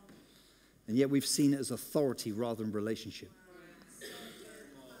 And yet we've seen it as authority rather than relationship.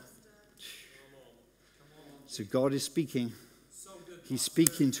 So God is speaking. He's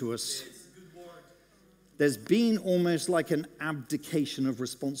speaking to us. There's been almost like an abdication of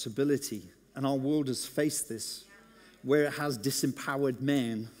responsibility. And our world has faced this, where it has disempowered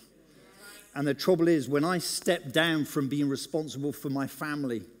men. And the trouble is, when I step down from being responsible for my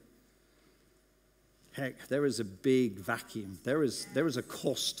family, heck, there is a big vacuum. There is a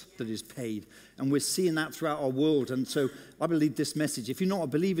cost that is paid. And we're seeing that throughout our world. And so I believe this message. If you're not a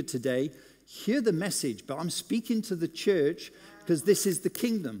believer today, hear the message. But I'm speaking to the church because this is the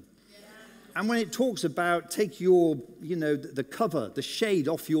kingdom. And when it talks about take your, the cover, the shade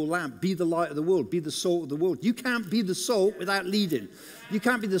off your lamp, be the light of the world, be the salt of the world. You can't be the salt without leading. You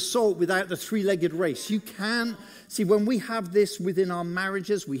can't be the salt without the three-legged race. You can't. See, when we have this within our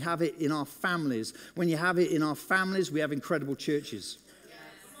marriages, we have it in our families. When you have it in our families, we have incredible churches.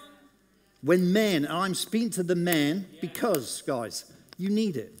 When men, and I'm speaking to the men because, guys, you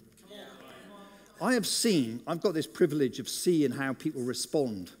need it. I've got this privilege of seeing how people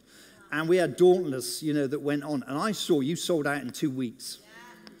respond. And we had Dauntless, that went on. And I saw you sold out in 2 weeks.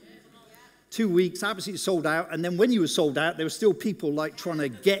 2 weeks, absolutely sold out. And then when you were sold out, there were still people trying to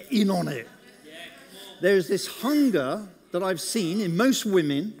get in on it. There's this hunger that I've seen in most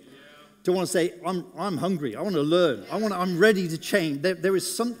women to want to say, I'm hungry. I want to learn. I'm ready to change. There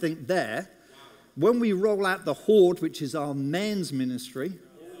is something there. When we roll out the Horde, which is our men's ministry,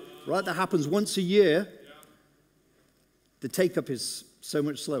 right, that happens once a year, the take-up is so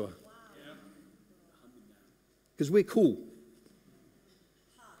much slower. Because we're cool.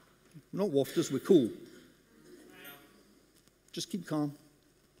 We're not wafters, we're cool. Just keep calm.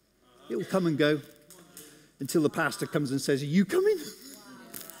 It'll come and go until the pastor comes and says, are you coming?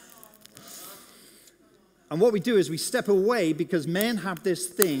 And what we do is we step away because men have this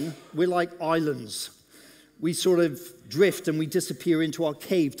thing, we're like islands. We sort of drift and we disappear into our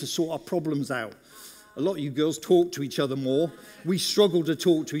cave to sort our problems out. A lot of you girls talk to each other more. We struggle to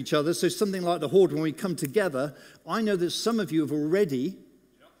talk to each other. So something like the Horde, when we come together, I know that some of you have already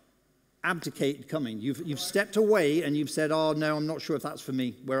abdicated coming. You've stepped away and you've said, oh, no, I'm not sure if that's for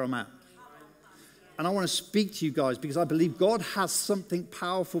me, where I'm at. And I want to speak to you guys because I believe God has something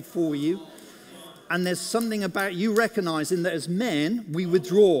powerful for you. And there's something about you recognizing that as men, we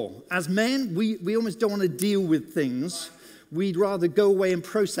withdraw. As men, we almost don't want to deal with things. We'd rather go away and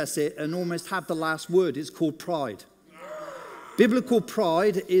process it and almost have the last word. It's called pride. Biblical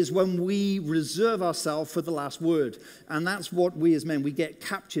pride is when we reserve ourselves for the last word. And that's what we as men, we get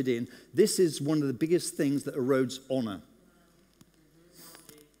captured in. This is one of the biggest things that erodes honor.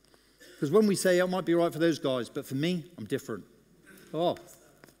 Because when we say, it might be right for those guys, but for me, I'm different. Oh.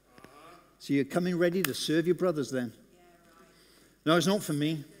 So you're coming ready to serve your brothers then? No, it's not for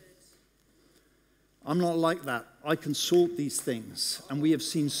me. I'm not like that. I can sort these things. And we have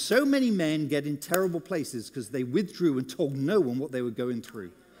seen so many men get in terrible places because they withdrew and told no one what they were going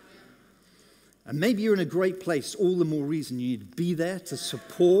through. And maybe you're in a great place. All the more reason you need to be there to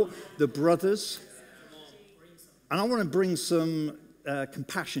support the brothers. And I want to bring some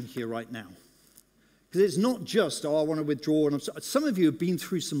compassion here right now. Because it's not just, oh, I want to withdraw. And some of you have been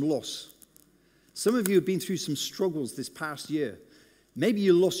through some loss. Some of you have been through some struggles this past year. Maybe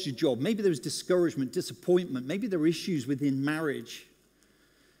you lost your job. Maybe there was discouragement, disappointment. Maybe there were issues within marriage.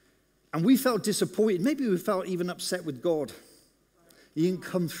 And we felt disappointed. Maybe we felt even upset with God. He didn't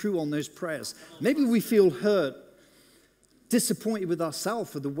come through on those prayers. Maybe we feel hurt, disappointed with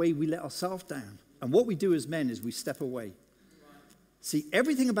ourselves for the way we let ourselves down. And what we do as men is we step away. See,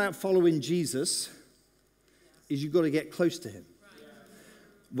 everything about following Jesus is you've got to get close to him.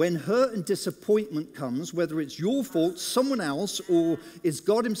 When hurt and disappointment comes, whether it's your fault, someone else, or it's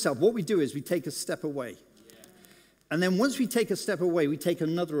God himself, what we do is we take a step away. And then once we take a step away, we take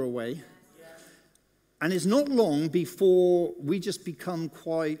another away. And it's not long before we just become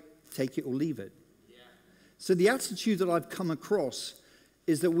quite take it or leave it. So the attitude that I've come across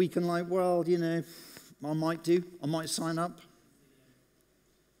is that we can I might sign up.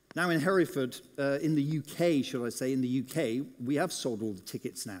 Now in Hereford, in the UK, should I say, in the UK, we have sold all the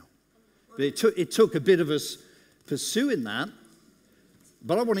tickets now. But it took a bit of us pursuing that.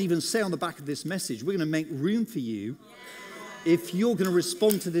 But I want to even say on the back of this message, we're going to make room for you. If you're going to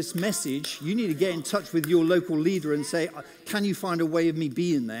respond to this message, you need to get in touch with your local leader and say, can you find a way of me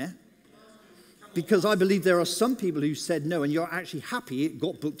being there? Because I believe there are some people who said no, and you're actually happy it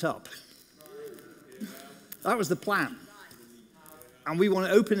got booked up. That was the plan. And we want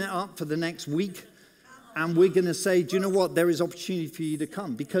to open it up for the next week. And we're going to say, do you know what? There is opportunity for you to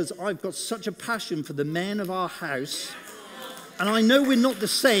come. Because I've got such a passion for the men of our house. And I know we're not the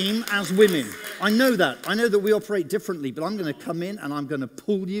same as women. I know that. I know that we operate differently. But I'm going to come in and I'm going to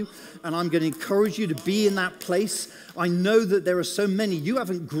pull you. And I'm going to encourage you to be in that place. I know that there are so many. You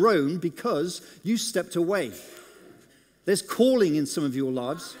haven't grown because you stepped away. There's calling in some of your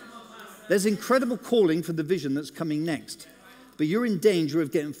lives. There's incredible calling for the vision that's coming next. But you're in danger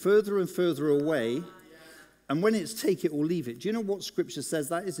of getting further and further away. And when it's take it or leave it, do you know what Scripture says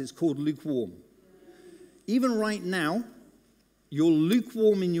that is? It's called lukewarm. Even right now, you're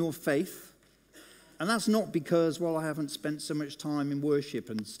lukewarm in your faith. And that's not because, well, I haven't spent so much time in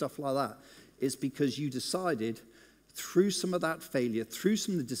worship and stuff like that. It's because you decided through some of that failure, through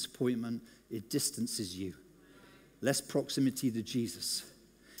some of the disappointment, it distances you. Less proximity to Jesus.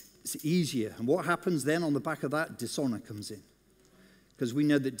 It's easier. And what happens then on the back of that? Dishonor comes in. Because we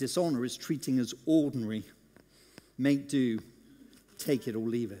know that dishonor is treating as ordinary. Make do, take it or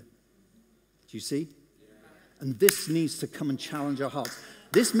leave it. Do you see? And this needs to come and challenge our hearts.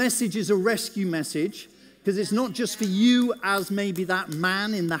 This message is a rescue message because it's not just for you as maybe that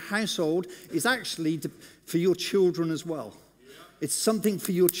man in the household. It's actually for your children as well. It's something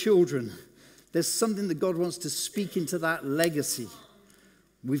for your children. There's something that God wants to speak into that legacy.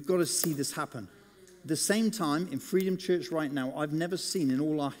 We've got to see this happen. At the same time, in Freedom Church right now, I've never seen in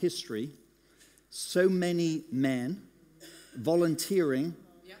all our history so many men volunteering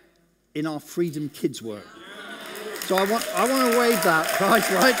in our Freedom Kids work. So I want to wave that,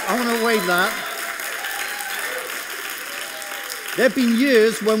 guys, right? I want to wave that. There have been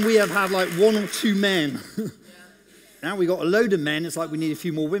years when we have had like one or two men. Now we got a load of men, it's like we need a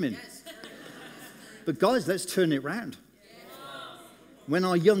few more women. But guys, let's turn it around. When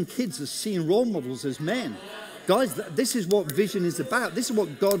our young kids are seeing role models as men. Guys, this is what vision is about. This is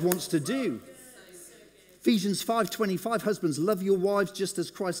what God wants to do. Ephesians 5:25, husbands, love your wives just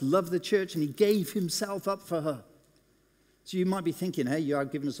as Christ loved the church and he gave himself up for her. So you might be thinking, hey, you are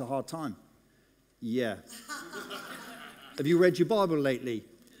giving us a hard time. Yeah. Have you read your Bible lately?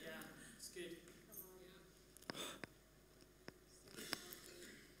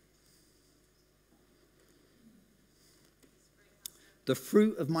 The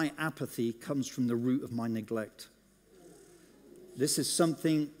fruit of my apathy comes from the root of my neglect. This is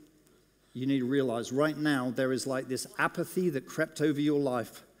something you need to realize. Right now, there is like this apathy that crept over your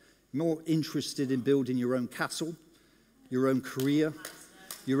life. More interested in building your own castle, your own career,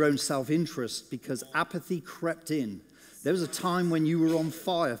 your own self-interest, because apathy crept in. There was a time when you were on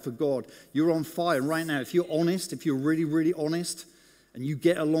fire for God. You're on fire right now. If you're honest, if you're really, really honest, and you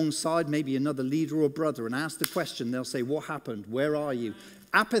get alongside maybe another leader or brother and ask the question, they'll say, what happened? Where are you?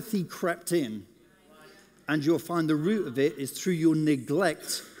 Apathy crept in. And you'll find the root of it is through your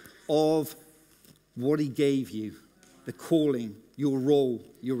neglect of what he gave you, the calling, your role,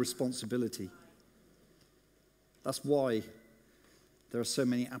 your responsibility. That's why there are so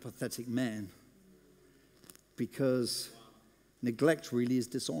many apathetic men. Because neglect really is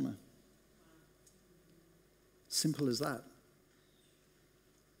dishonor. Simple as that.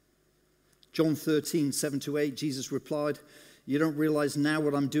 John 13:7-8, Jesus replied, you don't realize now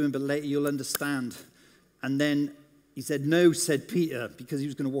what I'm doing, but later you'll understand. And then He said, no, said Peter, because he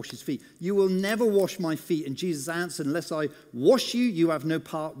was going to wash his feet. You will never wash my feet. And Jesus answered, unless I wash you, you have no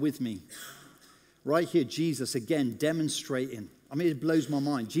part with me. Right here, Jesus, again, demonstrating. I mean, it blows my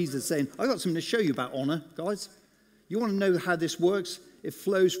mind. Jesus saying, I've got something to show you about honor, guys. You want to know how this works? It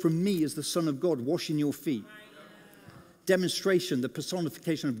flows from me as the Son of God, washing your feet. Demonstration, the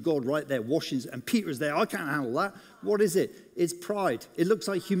personification of God right there, washing. And Peter's there, I can't handle that. What is it? It's pride. It looks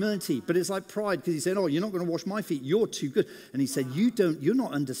like humility, but it's like pride, because he said, oh, you're not going to wash my feet. You're too good. And he said, you're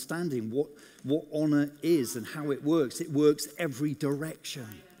not understanding what honor is and how it works. It works every direction.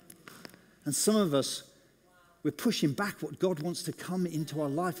 And some of us, we're pushing back what God wants to come into our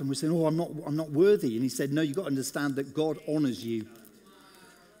life, and we're saying, oh, I'm not worthy. And he said, no, you've got to understand that God honors you.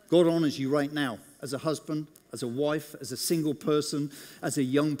 God honors you right now as a husband, as a wife, as a single person, as a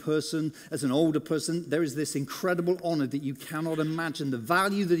young person, as an older person. There is this incredible honor that you cannot imagine, the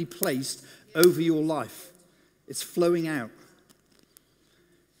value that he placed over your life. It's flowing out.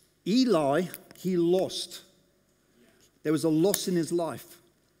 Eli, he lost. There was a loss in his life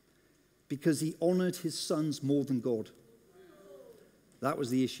because he honored his sons more than God. That was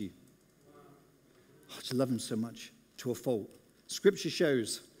the issue. I just love him so much, to a fault. Scripture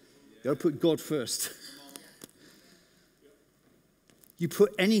shows you got to put God first. You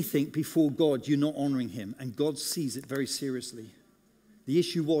put anything before God, you're not honoring him, and God sees it very seriously. The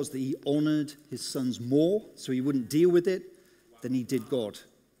issue was that he honored his sons more, so he wouldn't deal with it, than he did God.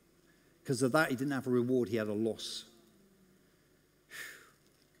 Because of that, he didn't have a reward, he had a loss.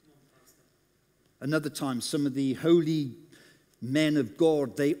 Another time, some of the holy men of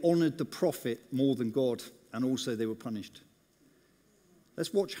God, they honored the prophet more than God, and also they were punished.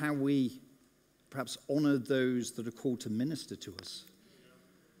 Let's watch how we perhaps honor those that are called to minister to us.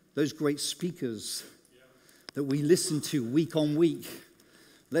 Those great speakers that we listen to week on week.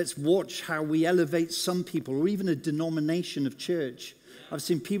 Let's watch how we elevate some people, or even a denomination of church. I've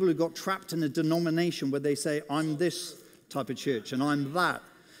seen people who got trapped in a denomination where they say, I'm this type of church and I'm that.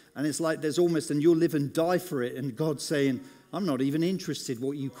 And it's like there's almost, and you'll live and die for it. And God's saying, I'm not even interested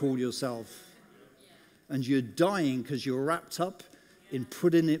what you call yourself. And you're dying because you're wrapped up in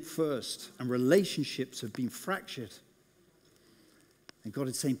putting it first. And relationships have been fractured. And God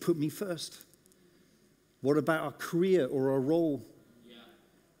is saying, put me first. What about our career or our role?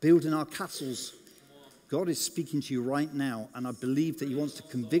 Building our castles. God is speaking to you right now, and I believe that he wants to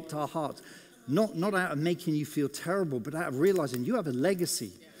convict our hearts. Not out of making you feel terrible, but out of realizing you have a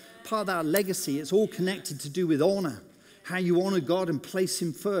legacy. Part of that legacy, it's all connected to do with honor. How you honor God and place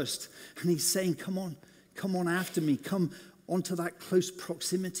him first. And he's saying, come on after me. Come onto that close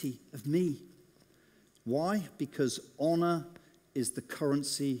proximity of me. Why? Because honor is the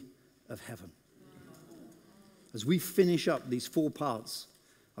currency of heaven. As we finish up these 4 parts,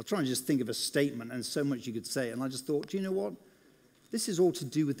 I'll try and just think of a statement, and so much you could say. And I just thought, do you know what? This is all to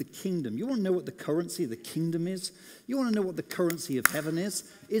do with the kingdom. You want to know what the currency of the kingdom is? You want to know what the currency of heaven is?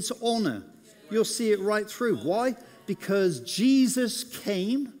 It's honor. You'll see it right through. Why? Because Jesus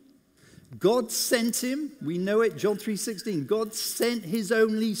came. God sent him. We know it, John 3:16. God sent his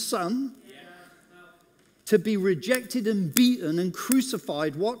only son to be rejected and beaten and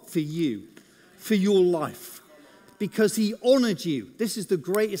crucified, what? For you, for your life. Because he honored you. This is the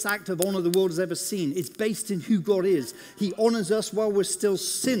greatest act of honor the world has ever seen. It's based in who God is. He honors us while we're still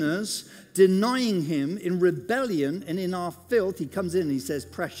sinners, denying him in rebellion and in our filth. He comes in and he says,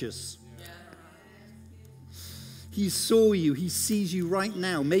 precious. He saw you. He sees you right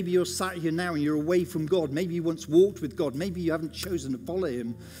now. Maybe you're sat here now and you're away from God. Maybe you once walked with God. Maybe you haven't chosen to follow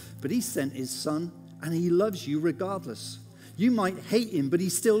him. But he sent his son. And he loves you regardless. You might hate him, but he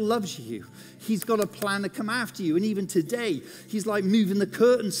still loves you. He's got a plan to come after you. And even today, he's like moving the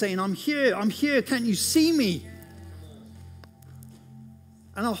curtain saying, I'm here, can't you see me?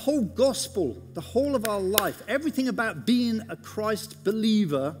 And our whole gospel, the whole of our life, everything about being a Christ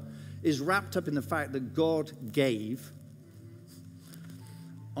believer is wrapped up in the fact that God gave.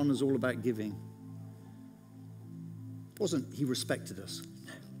 Honor's all about giving. It wasn't he respected us.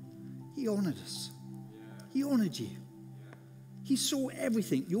 He honored us. He honored you. He saw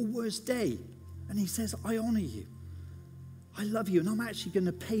everything, your worst day. And he says, I honor you. I love you. And I'm actually going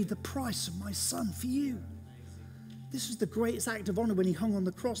to pay the price of my son for you. This was the greatest act of honor when he hung on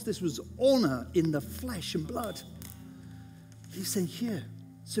the cross. This was honor in the flesh and blood. He's saying, here.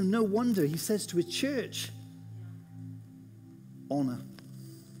 So no wonder he says to his church, honor.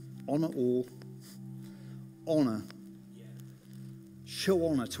 Honor all. Honor. Show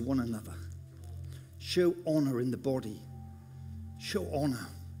honor to one another. Show honor in the body. Show honor.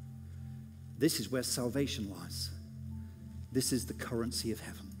 This is where salvation lies. This is the currency of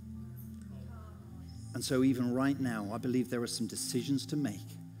heaven. And so even right now, I believe there are some decisions to make.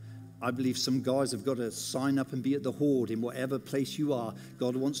 I believe some guys have got to sign up and be at the Horde in whatever place you are.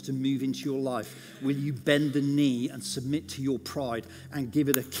 God wants to move into your life. Will you bend the knee and submit to your pride and give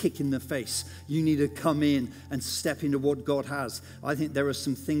it a kick in the face? You need to come in and step into what God has. I think there are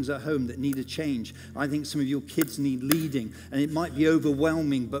some things at home that need a change. I think some of your kids need leading, and it might be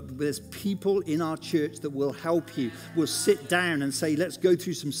overwhelming, but there's people in our church that will help you. We'll sit down and say, let's go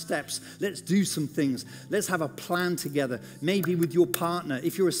through some steps. Let's do some things. Let's have a plan together. Maybe with your partner.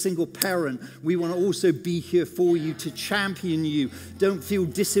 If you're a single parent, we want to also be here for you to champion you. Don't feel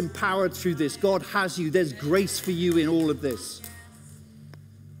disempowered through this. God has you. There's grace for you in all of this.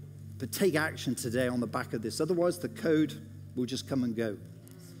 But take action today on the back of this. Otherwise, the code will just come and go.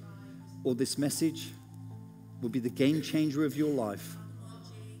 Or this message will be the game changer of your life,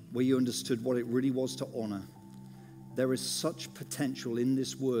 where you understood what it really was to honor. There is such potential in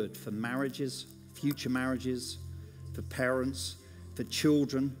this word for marriages, future marriages, for parents, for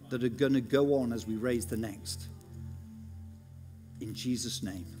children that are going to go on as we raise the next. In Jesus'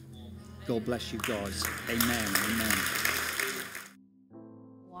 name. God bless you guys. Amen. Amen.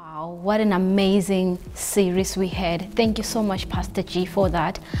 Wow, what an amazing series we had. Thank you so much, Pastor G, for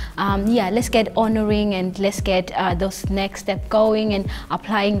that. Yeah, let's get honoring and let's get those next steps going and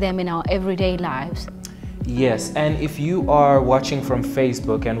applying them in our everyday lives. Yes, and if you are watching from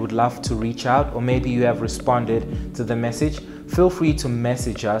Facebook and would love to reach out, or maybe you have responded to the message, feel free to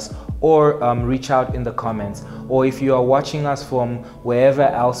message us or reach out in the comments. Or if you are watching us from wherever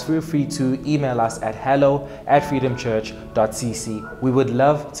else, feel free to email us at hello@freedomchurch.cc. We would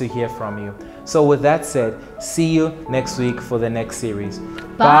love to hear from you. So with that said, see you next week for the next series.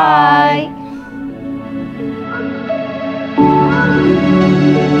 Bye.